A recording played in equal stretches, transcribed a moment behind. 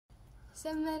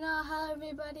Semino, hello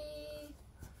everybody.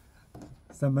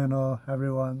 Semino,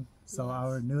 everyone. So Yes.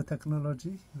 our new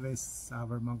technology with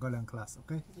our Mongolian class,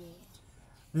 okay? Yeah.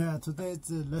 Yeah, today it's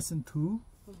lesson 2.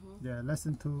 Yeah,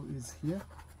 lesson 2 is here.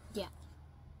 Yeah.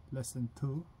 Lesson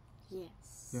 2.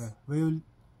 Yes. Yeah, we will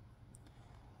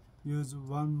use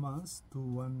 1 month to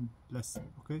 1 lesson,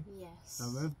 okay? Yes. So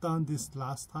we've done this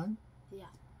last time. Yeah.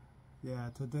 Yeah,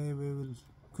 today we will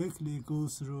quickly go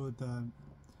through the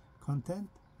content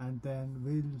and then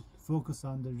we'll focus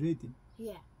on the reading.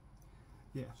 Yeah.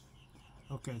 Yeah.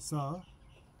 Okay, so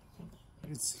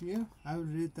it's here. I will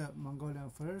read the Mongolian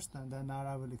first and then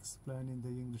I will explain in the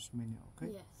English menu,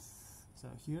 okay? Yes. So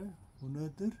here,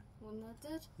 오늘들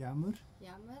오늘들 ямар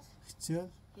хичээл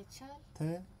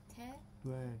태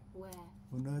вэ? 왜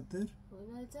오늘들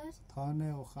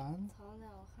тооны ухаан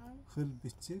хэл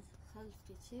бичиг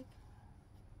비칙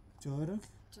жорог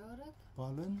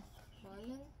болон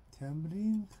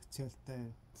темрийн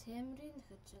хичээлтэй.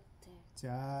 хичээлтэй.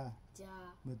 За За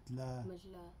мэдлээ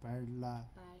мэдлээ баярлаа.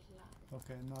 баярлаа.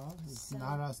 Okay, now it's So,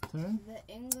 Nara's turn. The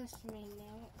English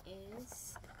meaning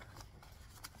is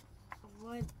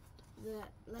what the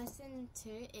lesson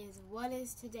 2 is what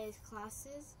is today's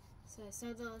classes. So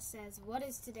Sodo says what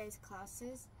is today's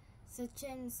classes.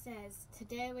 Sachin says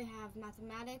today we have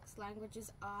mathematics,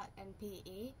 languages, art and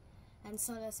PE. And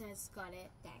Sodo says got it,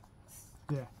 thanks.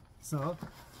 Yeah, so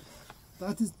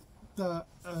that is the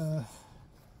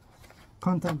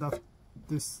content of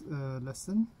this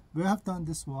lesson. We have done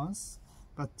this once,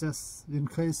 but just in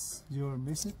case you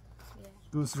miss it, Yeah.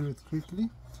 go through it quickly.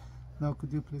 Now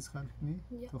could you please help me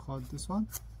to hold this one?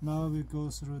 Now we go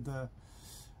through the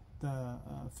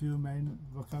few main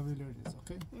vocabularies,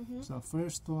 okay? So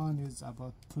first one is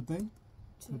about today.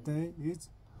 Today is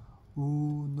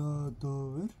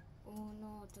오늘들.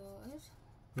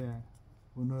 Yeah,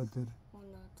 오늘들.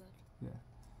 Yeah.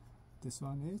 This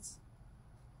one is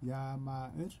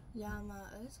야마을.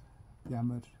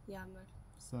 Yamar.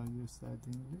 So you said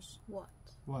English. What?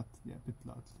 What? Yeah, a bit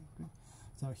loudly. Okay.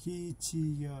 So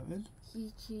희치열.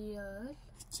 Hichiyol.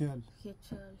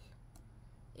 희철.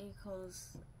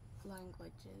 Equals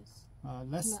languages.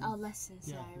 Lesson. No, lessons.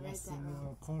 Yeah, Sorry, I read lesson that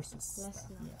wrong. courses.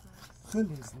 Lesson of Yeah. class.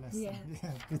 Khul is lesson. Yeah.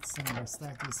 Yeah, bits and words.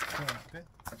 That is correct. Okay.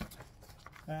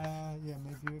 Yeah,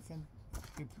 maybe you can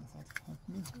help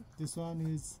me. This one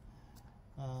is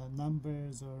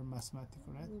numbers or mathematics,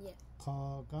 right? Yeah.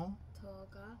 Toga.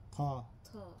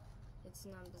 To. It's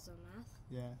numbers or math.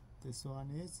 Yeah. This one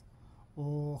is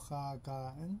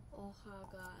오하가은.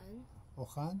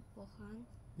 오한.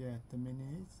 Yeah, the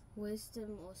meaning is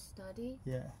Wisdom or study.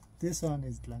 yeah. This one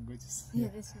is languages. Yeah,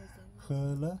 this one's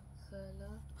Khula.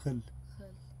 Khul.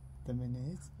 Khul. The meaning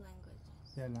is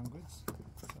Languages. yeah, language.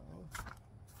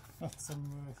 So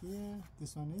somewhere here.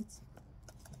 This one is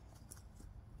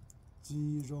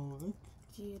Jirog.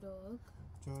 Jorog.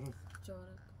 Jorog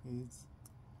is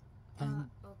Or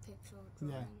picture or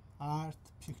drawing. yeah, art,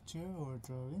 picture or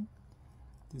drawing.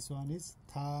 This one is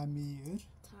Tamir.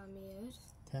 Temir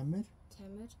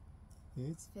Temir.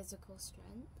 is Physical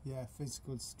strength. yeah,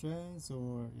 physical strength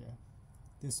or yeah.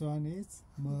 This one is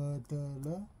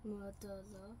Mudla.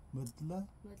 Mudla.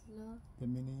 The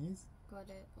meaning is Got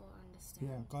it or understand.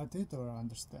 yeah, got it or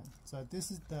understand. So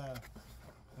this is the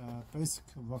basic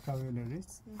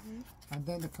vocabularies. And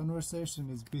then the conversation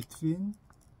is between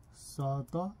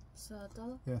Sada,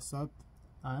 Sodo. yeah, Sad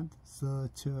and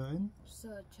Sachin.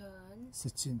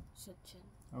 Sachin.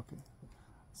 Okay.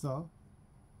 So,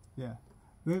 yeah,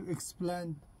 we've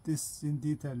explained this in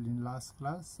detail in last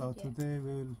class. So Yeah. today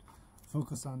we will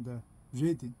focus on the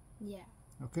reading. Yeah.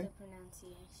 Okay. The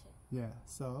pronunciation. Yeah.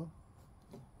 So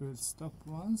we'll stop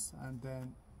once and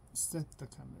then set the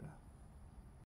camera.